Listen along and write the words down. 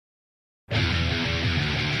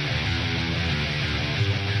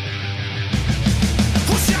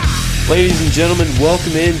Ladies and gentlemen,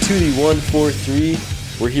 welcome into the 143.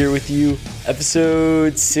 We're here with you,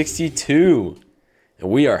 episode 62, and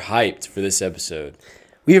we are hyped for this episode.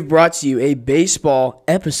 We have brought to you a baseball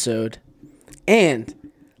episode,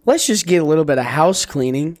 and let's just get a little bit of house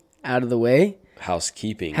cleaning out of the way.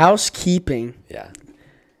 Housekeeping. Yeah.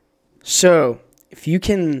 So, if you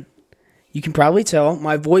can probably tell,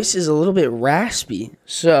 my voice is a little bit raspy.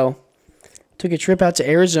 So, took a trip out to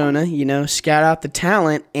Arizona, scout out the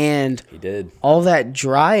talent, and He did. all that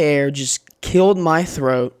dry air just killed my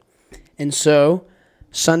throat. And so,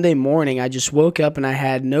 Sunday morning, I just woke up and I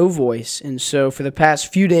had no voice. And so, for the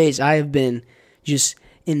past few days, I have been just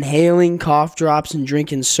inhaling cough drops and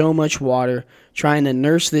drinking so much water, trying to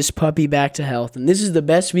nurse this puppy back to health. And this is the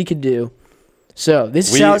best we could do. So,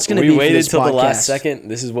 this is how it's going to be. We waited till the podcast. last second.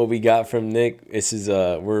 This is what we got from Nick. This is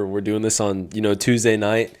we're doing this on Tuesday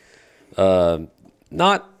night.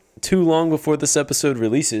 Not too long before this episode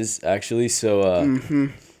releases, actually. So,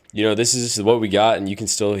 this is just what we got, and you can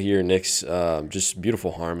still hear Nick's just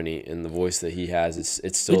beautiful harmony in the voice that he has.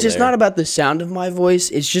 It's still It's just there. not about the sound of my voice.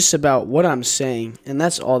 It's just about what I'm saying, and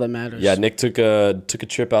that's all that matters. Yeah, Nick took a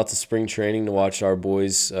trip out to spring training to watch our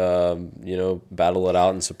boys, battle it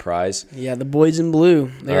out in surprise. Yeah, the boys in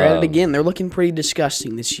blue. They're at it again. They're looking pretty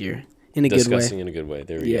disgusting this year in a good way. Disgusting in a good way.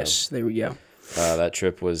 There we go. Yes, there we go. That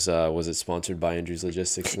trip was it sponsored by Andrews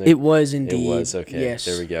Logistics, Nick? It was indeed. It was, okay. Yes.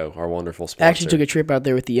 There we go. Our wonderful sponsor. I actually took a trip out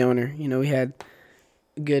there with the owner. We had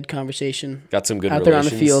a good conversation. Got some good out relations.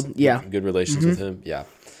 there on the field. Yeah. Good relations with him. Yeah.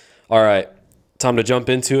 All right. Time to jump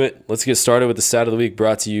into it. Let's get started with the stat of the week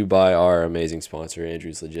brought to you by our amazing sponsor,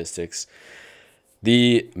 Andrews Logistics.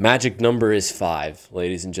 The magic number is 5,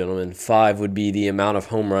 ladies and gentlemen. 5 would be the amount of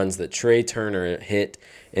home runs that Trey Turner hit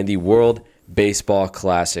in the World Baseball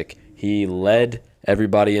Classic. He led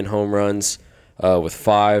everybody in home runs with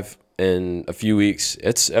 5 in a few weeks.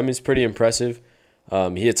 It's pretty impressive.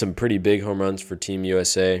 He hit some pretty big home runs for Team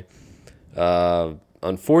USA.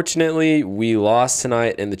 Unfortunately, we lost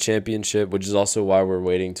tonight in the championship, which is also why we're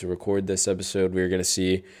waiting to record this episode. We're going to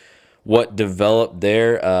see what developed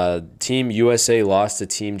there. Team USA lost to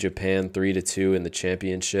Team Japan 3-2 in the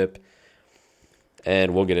championship,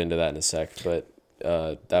 and we'll get into that in a sec. But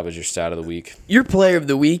that was your stat of the week. Your player of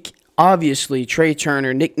the week, obviously, Trey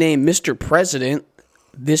Turner, nicknamed Mr. President,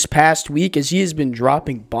 this past week as he has been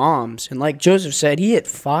dropping bombs. And like Joseph said, he hit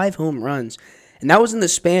 5 home runs, and that was in the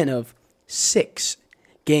span of 6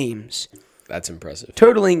 games. That's impressive.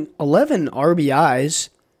 Totaling 11 RBIs,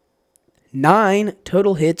 9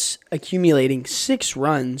 total hits, accumulating 6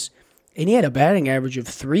 runs, and he had a batting average of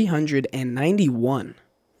 391.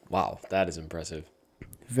 Wow, that is impressive.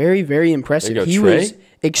 Very, very impressive. There you go, He Trey. was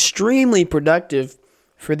extremely productive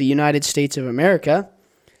for the United States of America.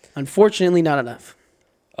 Unfortunately, not enough.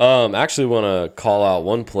 Actually want to call out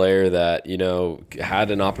one player that,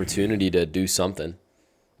 had an opportunity to do something.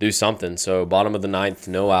 So bottom of the 9th,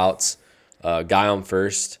 no outs, guy on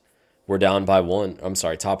first. We're down by 1. I'm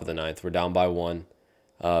sorry, top of the 9th. We're down by 1.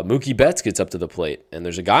 Mookie Betts gets up to the plate, and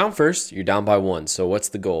there's a guy on first. You're down by 1. So what's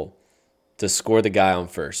the goal? To score the guy on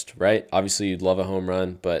first, right? Obviously, you'd love a home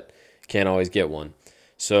run, but can't always get one.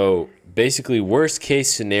 So basically, worst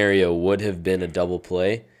case scenario would have been a double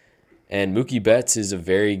play. And Mookie Betts is a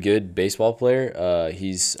very good baseball player.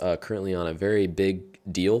 He's currently on a very big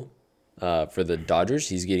deal for the Dodgers.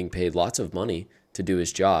 He's getting paid lots of money to do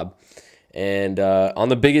his job. And on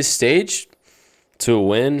the biggest stage, to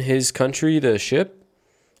win his country the ship,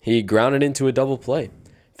 he grounded into a double play.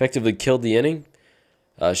 Effectively killed the inning.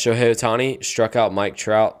 Shohei Ohtani struck out Mike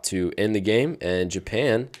Trout to end the game. And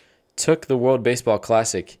Japan took the World Baseball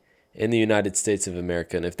Classic in the United States of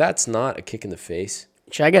America. And if that's not a kick in the face...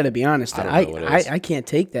 I got to be honest, I can't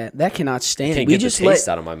take that. That cannot stand. I can't get the taste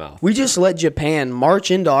out of my mouth. We just let Japan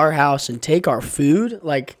march into our house and take our food?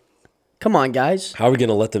 Like, come on, guys. How are we going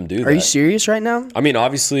to let them do that? Are you serious right now? I mean,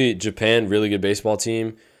 obviously, Japan, really good baseball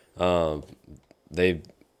team. They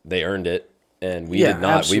earned it, and we did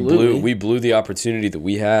not. Absolutely. We blew the opportunity that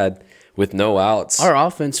we had with no outs. Our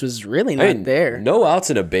offense was really not there. No outs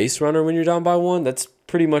and a base runner when you're down by 1, that's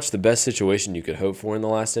pretty much the best situation you could hope for in the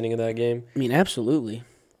last inning of that game. I mean, absolutely.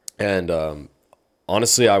 And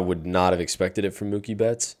honestly, I would not have expected it from Mookie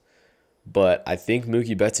Betts. But I think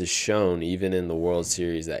Mookie Betts has shown, even in the World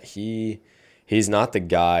Series, that he's not the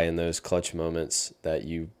guy in those clutch moments that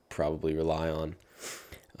you probably rely on.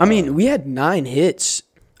 I mean, we had 9 hits.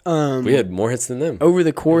 We had more hits than them. Over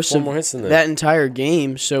the course of more hits than them. that entire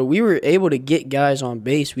game. So we were able to get guys on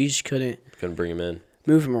base. We just couldn't bring him in.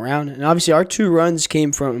 Move them around. And obviously our 2 runs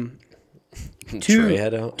came from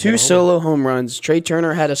two solo home runs. Trey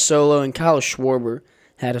Turner had a solo, and Kyle Schwarber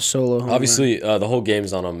had a solo home run. Obviously, the whole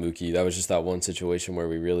game's not on Mookie. That was just that one situation where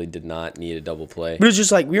we really did not need a double play. But it was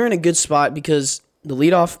just like we were in a good spot because the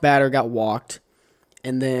leadoff batter got walked,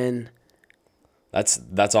 and then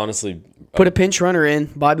That's honestly put a pinch runner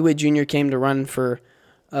in. Bobby Witt Jr. came to run for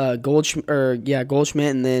Goldschmidt,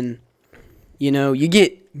 and then you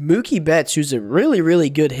get Mookie Betts, who's a really, really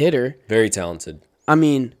good hitter. very talented. I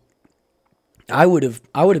mean, I would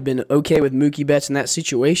have been okay with Mookie Betts in that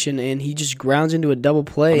situation, and he just grounds into a double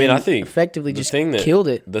play. I mean, and I think effectively just killed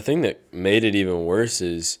it. The thing that made it even worse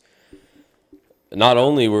is not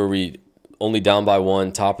only were we only down by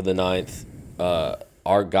one, top of the ninth,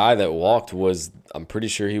 our guy that walked I'm pretty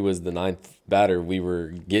sure he was the ninth batter.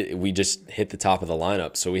 We just hit the top of the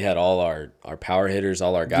lineup, so we had all our power hitters,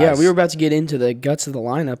 all our guys. Yeah, we were about to get into the guts of the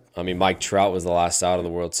lineup. I mean, Mike Trout was the last out of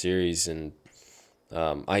the World Series, and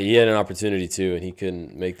he had an opportunity too, and he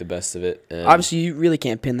couldn't make the best of it. And Obviously, you really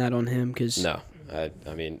can't pin that on him because no, I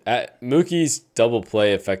mean, Mookie's double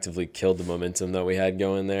play effectively killed the momentum that we had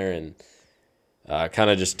going there, and kind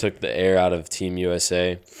of just took the air out of Team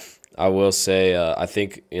USA. I will say, I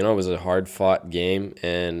think it was a hard fought game,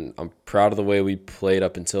 and I'm proud of the way we played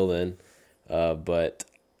up until then. But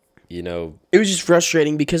it was just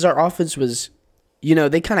frustrating because our offense was,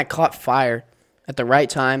 they kind of caught fire at the right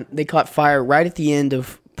time. They caught fire right at the end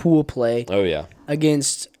of pool play. Oh yeah,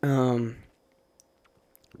 against Team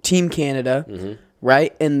Canada, mm-hmm.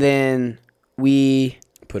 right? And then we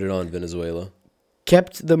put it on Venezuela.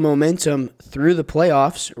 Kept the momentum through the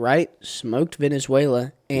playoffs, right? Smoked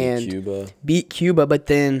Venezuela and beat Cuba, but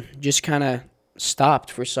then just kind of stopped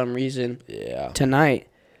for some reason tonight.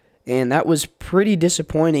 And that was pretty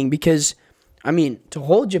disappointing because, I mean, to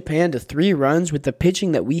hold Japan to 3 runs with the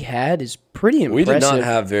pitching that we had is pretty impressive. We did not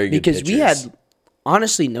have very good because pitchers. We had,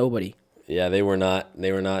 honestly, nobody. Yeah, they were not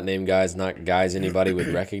named guys, not guys anybody would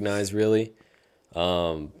recognize really.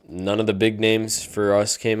 None of the big names for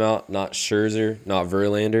us came out. Not Scherzer, not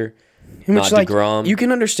Verlander, not DeGrom. You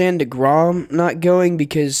can understand DeGrom not going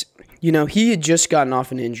because, he had just gotten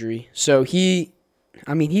off an injury. So he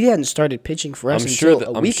hadn't started pitching for us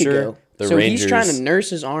until a week ago. So he's trying to nurse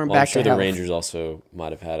his arm back to health. I'm sure the Rangers also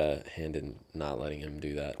might have had a hand in not letting him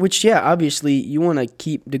do that. Which, yeah, obviously you want to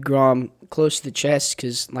keep DeGrom close to the chest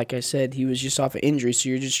because, like I said, he was just off an injury. So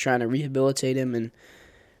you're just trying to rehabilitate him and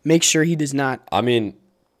make sure he does not I mean,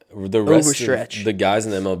 the rest overstretch. Of the guys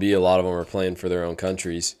in the MLB, a lot of them are playing for their own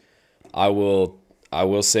countries. I will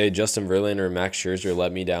say Justin Verlander and Max Scherzer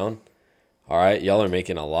let me down. All right, y'all are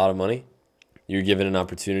making a lot of money. You're given an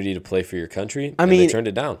opportunity to play for your country, and they turned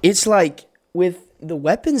it down. It's like with the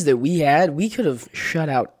weapons that we had, we should have shut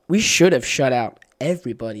out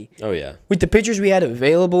everybody. Oh, yeah. With the pitchers we had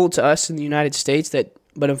available to us in the United States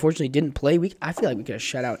but unfortunately didn't play, I feel like we could have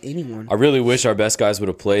shut out anyone. I really wish our best guys would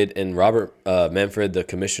have played, and Robert Manfred, the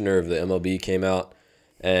commissioner of the MLB, came out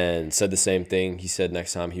and said the same thing. He said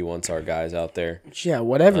next time he wants our guys out there. Yeah,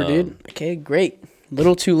 whatever, dude. Okay, great.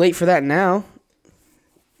 Little too late for that now.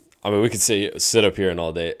 I mean, we could sit up here and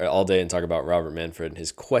all day and talk about Robert Manfred and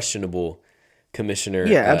his questionable commissioner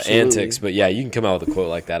antics. But yeah, you can come out with a quote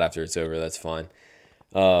like that after it's over. That's fine.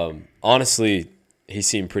 Honestly, he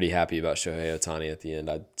seemed pretty happy about Shohei Ohtani at the end.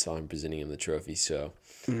 I saw him presenting him the trophy. So,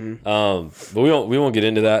 but we won't get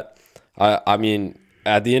into that. I mean,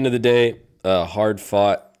 at the end of the day, a hard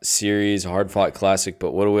fought series, a hard fought classic.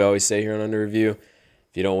 But what do we always say here on Under Review?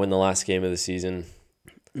 If you don't win the last game of the season,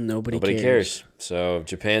 nobody cares. So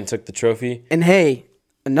Japan took the trophy. And hey,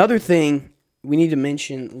 another thing we need to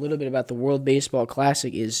mention a little bit about the World Baseball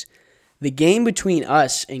Classic is the game between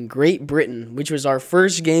us and Great Britain, which was our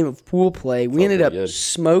first game of pool play. We ended up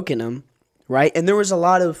smoking them, right? And there was a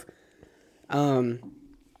lot of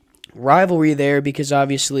rivalry there because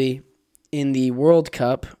obviously in the World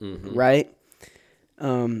Cup, right?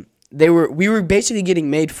 We were basically getting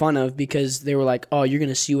made fun of because they were like, oh, you're going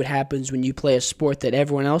to see what happens when you play a sport that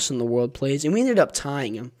everyone else in the world plays. And we ended up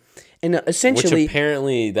tying them. And essentially... Which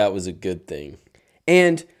apparently that was a good thing.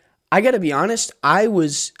 And I got to be honest, I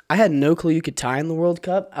had no clue you could tie in the World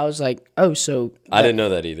Cup. I was like, oh, so... I didn't know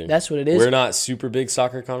that either. That's what it is. We're not super big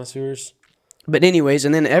soccer connoisseurs. But anyways,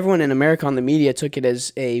 and then everyone in America on the media took it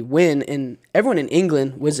as a win, and everyone in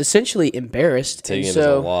England was essentially embarrassed. Taking it as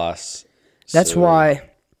a loss. That's why...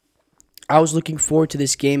 I was looking forward to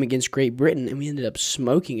this game against Great Britain, and we ended up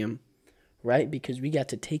smoking them, right? Because we got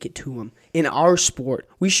to take it to them. In our sport,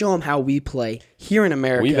 we show them how we play here in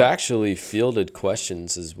America. We've actually fielded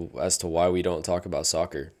questions as to why we don't talk about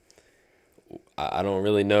soccer. I don't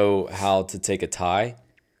really know how to take a tie,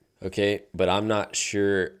 okay? But I'm not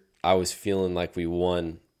sure I was feeling like we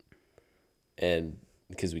won and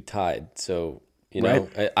because we tied. So,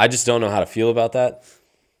 I just don't know how to feel about that.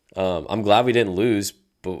 I'm glad we didn't lose,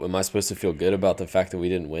 but am I supposed to feel good about the fact that we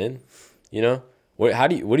didn't win? You know, what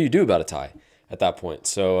do you do about a tie at that point?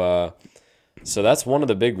 So that's one of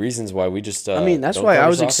the big reasons why we just. I mean, that's don't why play I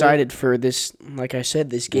was soccer. excited for this. Like I said,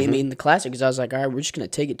 this game in the classic, because I was like, all right, we're just gonna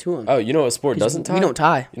take it to them. Oh, you know what sport doesn't tie? We don't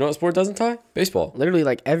tie. You know what sport doesn't tie? Baseball. Literally,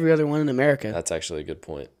 like every other one in America. That's actually a good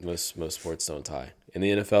point. Most sports don't tie. In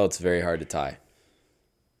the NFL, it's very hard to tie.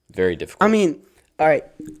 Very difficult. I mean, all right.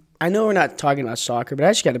 I know we're not talking about soccer, but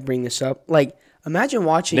I just got to bring this up. Like, imagine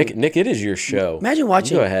watching. Nick, it is your show. Imagine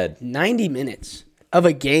watching. Go ahead. 90 minutes of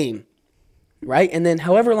a game, right? And then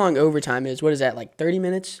however long overtime is. What is that? Like 30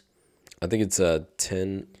 minutes? I think it's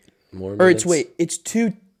 10 more minutes. Or it's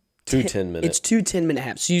two 10 minutes. It's 2 10-minute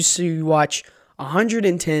halves. So you watch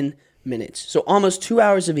 110 minutes. So almost 2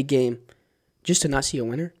 hours of a game just to not see a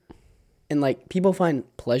winner. And like people find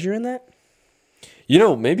pleasure in that. You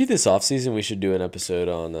know, maybe this offseason we should do an episode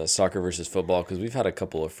on soccer versus football because we've had a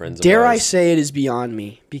couple of friends of Dare ours. I say it is beyond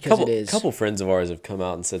me because it is. A couple friends of ours have come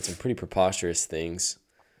out and said some pretty preposterous things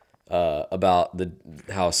about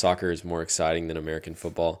how soccer is more exciting than American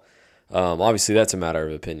football. Obviously, that's a matter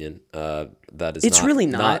of opinion. That is really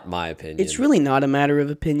not my opinion. It's really not a matter of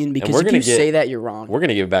opinion because if you say that, you're wrong. We're going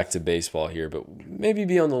to get back to baseball here, but maybe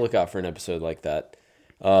be on the lookout for an episode like that.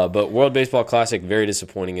 But World Baseball Classic, very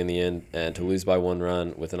disappointing in the end, and to lose by 1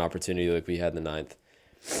 run with an opportunity like we had in the ninth,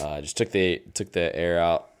 just took the air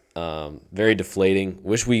out. Very deflating.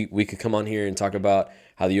 Wish we could come on here and talk about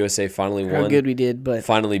how the USA finally won. How good we did, but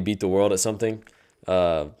finally beat the world at something,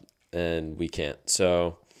 and we can't.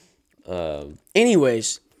 So,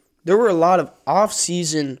 anyways, there were a lot of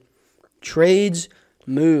off-season trades,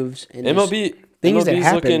 moves, and MLB things that is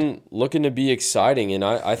happened. looking to be exciting, and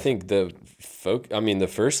I think the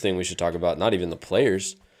first thing we should talk about, not even the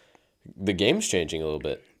players, the game's changing a little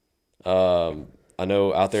bit. I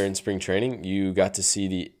know out there in spring training, you got to see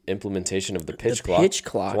the implementation of the pitch clock.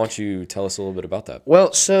 So why don't you tell us a little bit about that?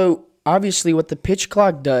 Well, so obviously what the pitch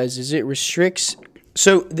clock does is it restricts.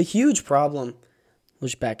 So the huge problem,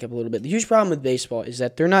 let's back up a little bit. The huge problem with baseball is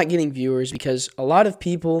that they're not getting viewers because a lot of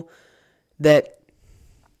people that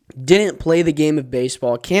didn't play the game of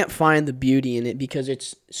baseball can't find the beauty in it because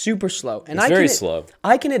it's super slow. And it's very slow.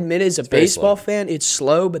 I can admit as a baseball fan, it's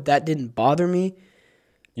slow, but that didn't bother me.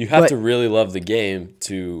 You have to really love the game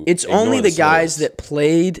to. It's only the guys that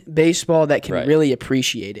played baseball that can really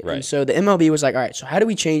appreciate it. Right. And so the MLB was like, all right, so how do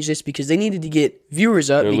we change this? Because they needed to get viewers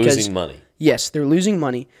up. They're losing money. Yes, they're losing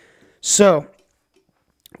money. So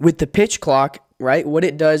with the pitch clock, right, what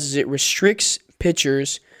it does is it restricts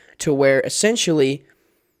pitchers to where essentially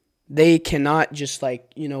they cannot just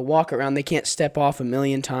walk around. They can't step off a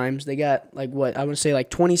million times. They got I would say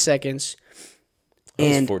 20 seconds.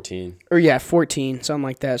 And 14. 14, something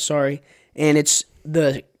like that, sorry. And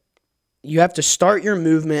you have to start your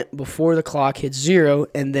movement before the clock hits 0,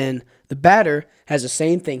 and then the batter has the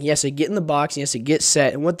same thing. He has to get in the box, he has to get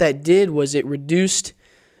set. And what that did was it reduced,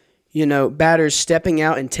 batters stepping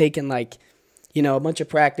out and taking a bunch of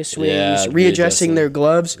practice swings, readjusting their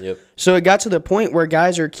gloves. Yep. So it got to the point where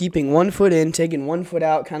guys are keeping 1 foot in, taking 1 foot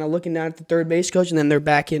out, kind of looking down at the third base coach, and then they're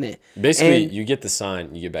back in it. Basically, you get the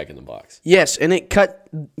sign, you get back in the box. Yes, and it cut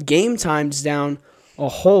game times down a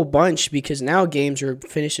whole bunch because now games are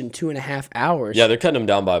finished in 2.5 hours. Yeah, they're cutting them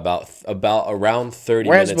down by about around 30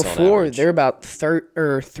 Whereas minutes on average. before, they're about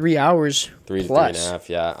 3 hours 3 to plus. 3.5,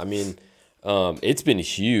 yeah. I mean, it's been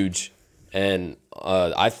huge. And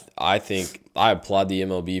I think I applaud the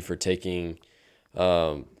MLB for taking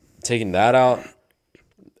that out,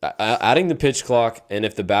 adding the pitch clock, and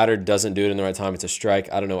if the batter doesn't do it in the right time, it's a strike.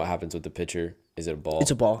 I don't know what happens with the pitcher. Is it a ball?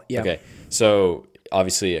 It's a ball, yeah. Okay, so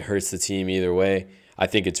obviously it hurts the team either way. I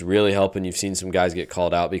think it's really helping. You've seen some guys get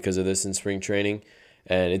called out because of this in spring training,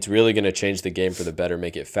 and it's really going to change the game for the better,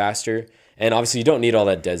 make it faster. And obviously you don't need all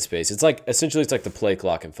that dead space. It's like the play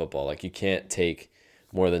clock in football. Like you can't take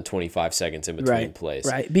more than 25 seconds in between plays.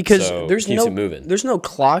 Right, because so there's no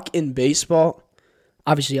clock in baseball,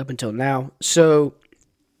 obviously up until now. So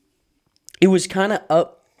it was kind of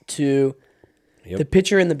up to the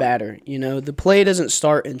pitcher and the batter. The play doesn't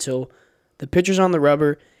start until the pitcher's on the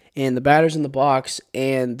rubber and the batter's in the box,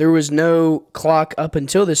 and there was no clock up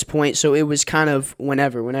until this point, so it was kind of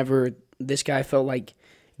whenever this guy felt like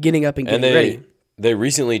getting up and getting ready. They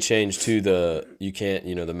recently changed to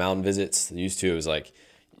the mound visits. Used to, it was like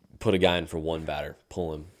put a guy in for one batter,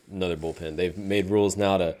 pull him, another bullpen. They've made rules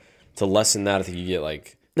now to lessen that. I think you get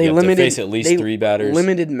you have to face at least 3 batters.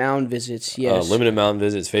 Limited mound visits, yes. Limited mound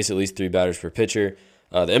visits, face at least 3 batters per pitcher.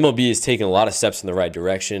 The MLB is taking a lot of steps in the right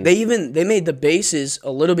direction. They made the bases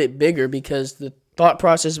a little bit bigger because the thought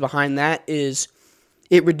process behind that is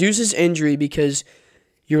it reduces injury because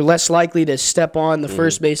you're less likely to step on the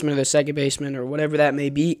first baseman or the second baseman or whatever that may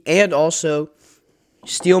be, and also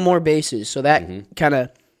steal more bases. So that kind of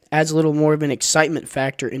adds a little more of an excitement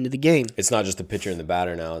factor into the game. It's not just the pitcher and the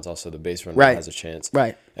batter now; it's also the base runner that has a chance.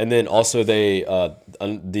 Right. And then also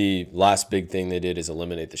the last big thing they did is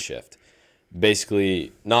eliminate the shift.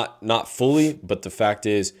 Basically, not fully, but the fact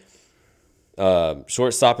is,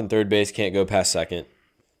 shortstop and third base can't go past second.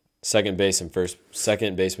 Second baseman, first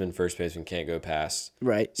baseman can't go past.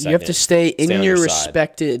 Right. Second. You have to stay in your side.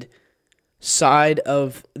 respected side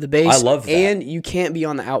of the base. I love that. And you can't be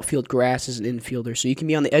on the outfield grass as an infielder. So you can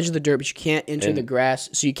be on the edge of the dirt, but you can't enter the grass.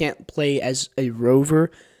 So you can't play as a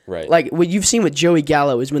rover. Right. Like what you've seen with Joey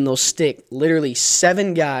Gallo is when they'll stick literally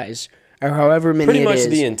 7 guys or however many Pretty much it is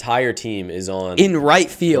the entire team is on in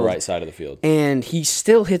right field. the right side of the field. And he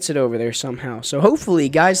still hits it over there somehow. So hopefully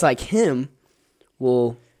guys like him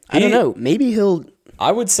will, I don't know, maybe he'll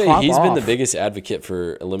I would say pop he's been the off. biggest advocate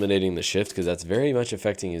for eliminating the shift because that's very much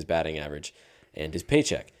affecting his batting average and his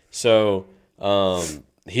paycheck. So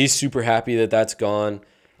he's super happy that that's gone.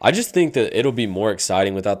 I just think that it'll be more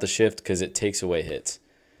exciting without the shift because it takes away hits.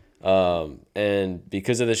 And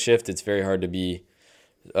because of the shift, it's very hard to be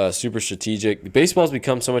super strategic. Baseball's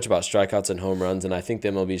become so much about strikeouts and home runs, and I think the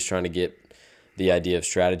MLB is trying to get the idea of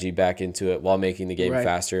strategy back into it while making the game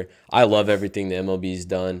faster. I love everything the MLB's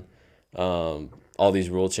done. All these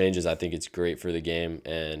rule changes, I think it's great for the game,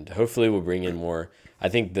 and hopefully we'll bring in more. I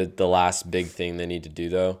think that the last big thing they need to do,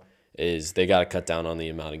 though, is they got to cut down on the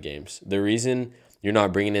amount of games. The reason you're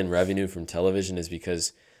not bringing in revenue from television is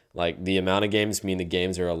because like the amount of games mean the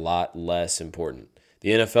games are a lot less important. The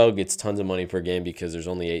NFL gets tons of money per game because there's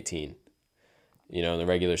only 18. In the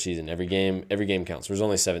regular season, every game counts. There's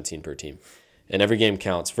only 17 per team. And every game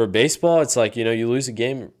counts. For baseball, it's like, you lose a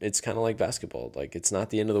game, it's kind of like basketball. Like, it's not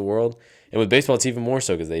the end of the world. And with baseball, it's even more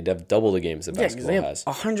so because they have double the games that basketball they have has.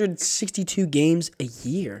 162 games a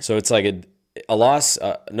year. So it's like a loss.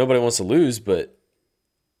 Nobody wants to lose, but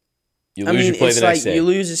you lose, you play the next day. You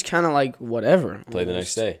lose is kind of like whatever. Play the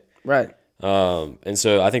next day. Right. And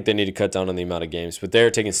so I think they need to cut down on the amount of games. But they're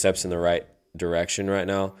taking steps in the right direction right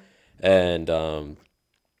now. And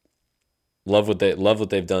love what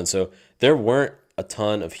they've done. So there weren't a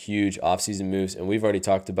ton of huge offseason moves, and we've already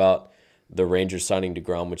talked about the Rangers signing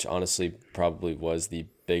DeGrom, which honestly probably was the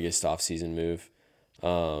biggest offseason move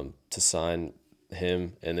to sign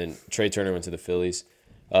him. And then Trey Turner went to the Phillies.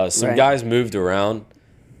 Some guys moved around,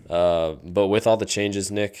 but with all the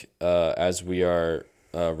changes, Nick, as we are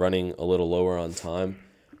running a little lower on time,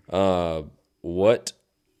 what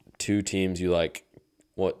 2 teams you like?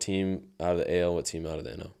 What team out of the AL, what team out of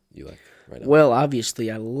the NL you like right now? Well,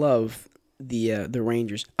 obviously, I love the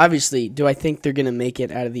Rangers. Obviously, do I think they're going to make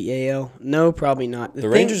it out of the AL? No, probably not. The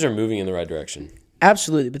Rangers are moving in the right direction.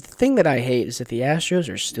 Absolutely, but the thing that I hate is that the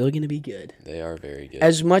Astros are still going to be good. They are very good.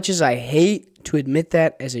 As much as I hate to admit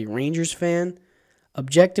that as a Rangers fan,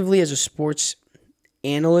 objectively as a sports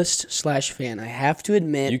analyst/fan, I have to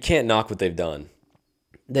admit you can't knock what they've done.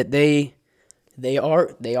 That they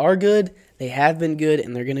are good. They have been good,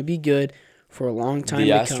 and they're going to be good for a long time the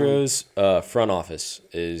to come. Astros front office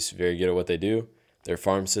is very good at what they do. Their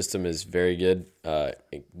farm system is very good.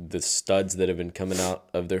 The studs that have been coming out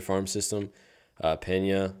of their farm system,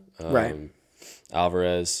 Pena,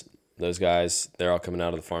 Alvarez, those guys, they're all coming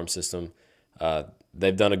out of the farm system.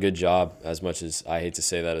 They've done a good job, as much as I hate to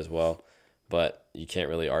say that as well. But you can't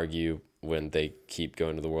really argue when they keep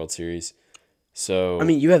going to the World Series. So I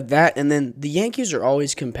mean, you have that, and then the Yankees are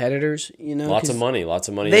always competitors. Lots of money.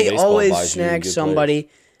 They in baseball always buys you snag good somebody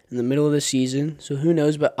players. in the middle of the season. So who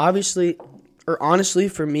knows? But honestly,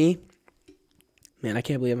 for me, man, I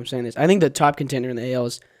can't believe I'm saying this. I think the top contender in the AL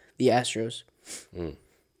is the Astros.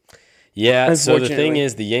 Yeah. So the thing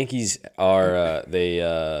is, the Yankees are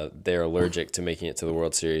they're allergic to making it to the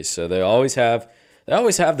World Series. So they always have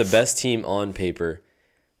the best team on paper,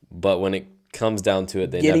 but when it comes down to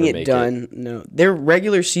it, they Getting never it make done. it. No, they're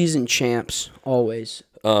regular season champs always.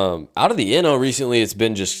 Out of the NL recently, it's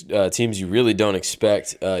been just teams you really don't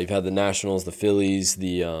expect. You've had the Nationals, the Phillies,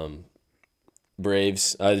 the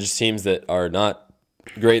Braves, just teams that are not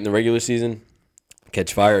great in the regular season,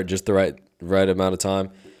 catch fire at just the right amount of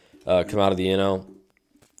time, come out of the NL.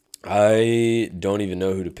 I don't even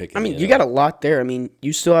know who to pick. I mean, you got a lot there. I mean,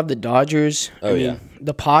 you still have the Dodgers.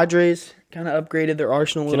 The Padres kind of upgraded their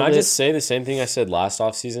arsenal a little bit. Can I just say the same thing I said last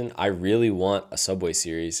offseason? I really want a Subway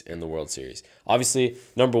Series in the World Series. Obviously,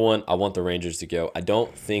 number one, I want the Rangers to go. I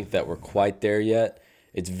don't think that we're quite there yet.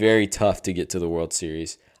 It's very tough to get to the World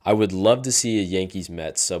Series. I would love to see a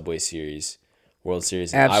Yankees-Mets Subway Series, World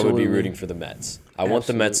Series. And I would be rooting for the Mets. I want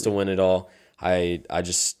the Mets to win it all. I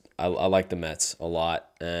I like the Mets a lot,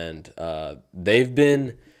 and they've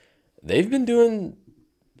been doing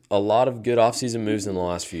a lot of good offseason moves in the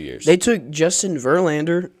last few years. They took Justin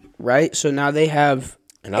Verlander, right? So now they have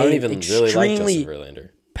And I don't even really like Justin extremely Verlander.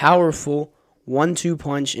 powerful 1-2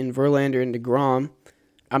 punch in Verlander and DeGrom.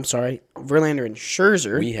 I'm sorry, Verlander and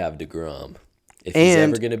Scherzer. We have DeGrom. If he's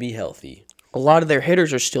ever going to be healthy. A lot of their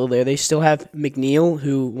hitters are still there. They still have McNeil,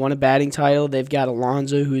 who won a batting title. They've got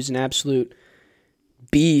Alonso, who's an absolute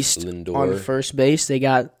beast on first base. They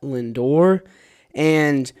got Lindor.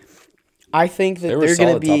 And I think that they're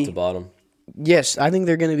going to be top to bottom. Yes, I think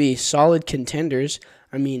they're going to be solid contenders.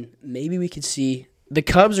 I mean, maybe we could see the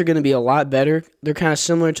Cubs are going to be a lot better. They're kind of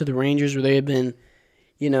similar to the Rangers where they have been,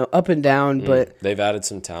 up and down, but they've added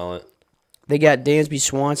some talent. They got Dansby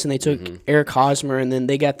Swanson. They took Eric Hosmer, and then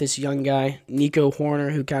they got this young guy, Nico Horner,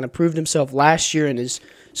 who kind of proved himself last year and is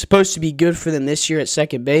supposed to be good for them this year at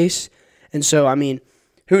second base. And so, I mean,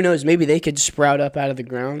 who knows? Maybe they could sprout up out of the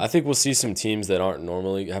ground. I think we'll see some teams that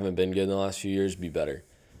haven't been good in the last few years be better.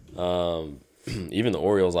 Even the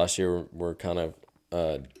Orioles last year were kind of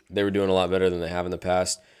they were doing a lot better than they have in the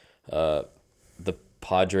past. The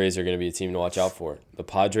Padres are going to be a team to watch out for. The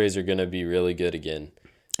Padres are going to be really good again.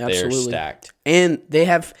 Absolutely. They're stacked. And they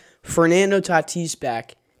have Fernando Tatis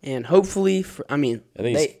back, and hopefully, I think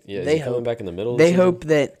they hope coming back in the middle. They hope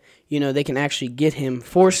that they can actually get him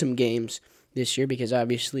for some games this year because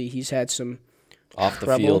obviously he's had some off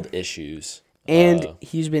the field issues, and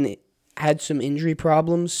he's had some injury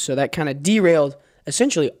problems, so that kind of derailed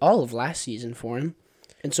essentially all of last season for him.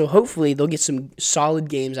 And so hopefully they'll get some solid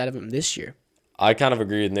games out of him this year. I kind of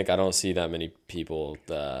agree with Nick. I don't see that many people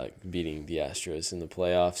beating the Astros in the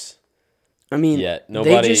playoffs. I mean, yet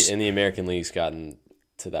nobody in the American League's gotten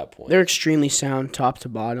to that point. They're extremely sound, top to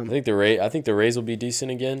bottom. I think the Rays will be decent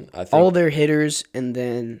again. I think all their hitters, and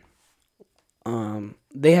then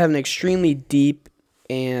they have an extremely deep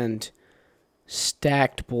and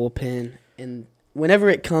stacked bullpen. And whenever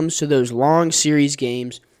it comes to those long series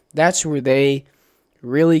games, that's where they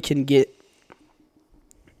really can get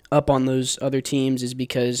up on those other teams, is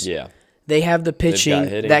because they have the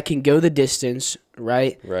pitching that can go the distance,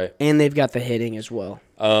 right? Right. And they've got the hitting as well.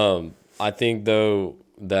 I think, though,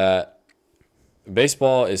 that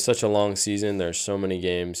baseball is such a long season. There's so many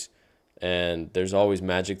games, and there's always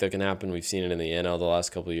magic that can happen. We've seen it in the NL the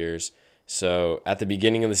last couple of years. So at the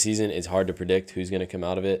beginning of the season, it's hard to predict who's going to come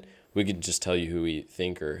out of it. We could just tell you who we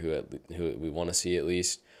think or who we want to see at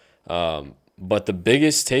least. But the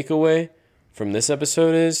biggest takeaway from this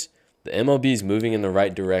episode is the MLB is moving in the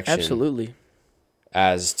right direction. Absolutely.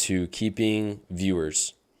 As to keeping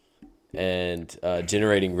viewers and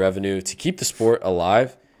generating revenue to keep the sport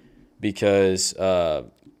alive, because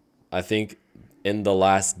I think in the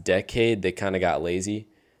last decade they kind of got lazy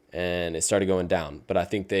and it started going down. But I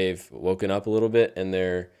think they've woken up a little bit, and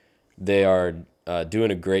they are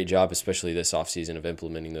doing a great job, especially this offseason, of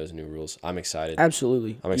implementing those new rules. I'm excited.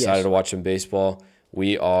 Absolutely. I'm excited to watch some baseball.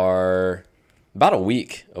 We are about a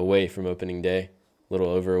week away from opening day, a little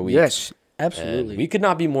over a week. Yes, absolutely. And we could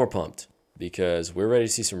not be more pumped because we're ready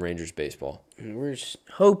to see some Rangers baseball. And we're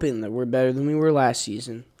hoping that we're better than we were last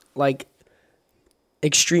season. Like,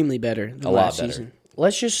 extremely better than last season.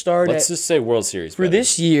 Let's just say World Series for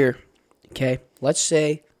this year. Okay, let's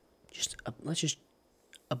say let's just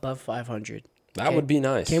above 500. That would be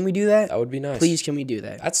nice. Can we do that? That would be nice. Please, can we do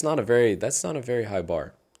that? That's not a very high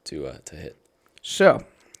bar to hit. So,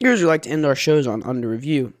 here's what we like to end our shows on Under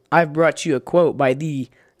Review. I've brought you a quote by the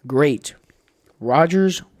great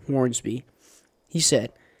Rogers Hornsby. He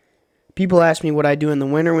said, "People ask me what I do in the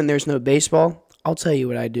winter when there's no baseball. I'll tell you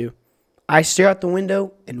what I do. I stare out the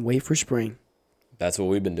window and wait for spring." That's what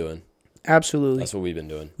we've been doing. Absolutely. That's what we've been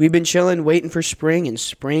doing. We've been chilling, waiting for spring, and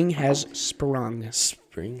spring has sprung.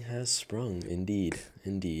 Spring has sprung,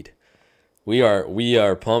 indeed. We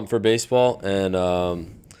are pumped for baseball, and a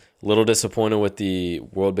little disappointed with the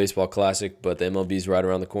World Baseball Classic, but the MLB's right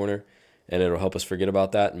around the corner, and it'll help us forget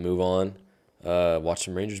about that and move on, watch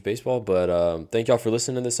some Rangers baseball. But thank y'all for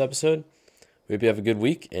listening to this episode. We hope you have a good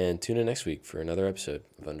week, and tune in next week for another episode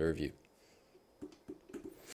of Under Review.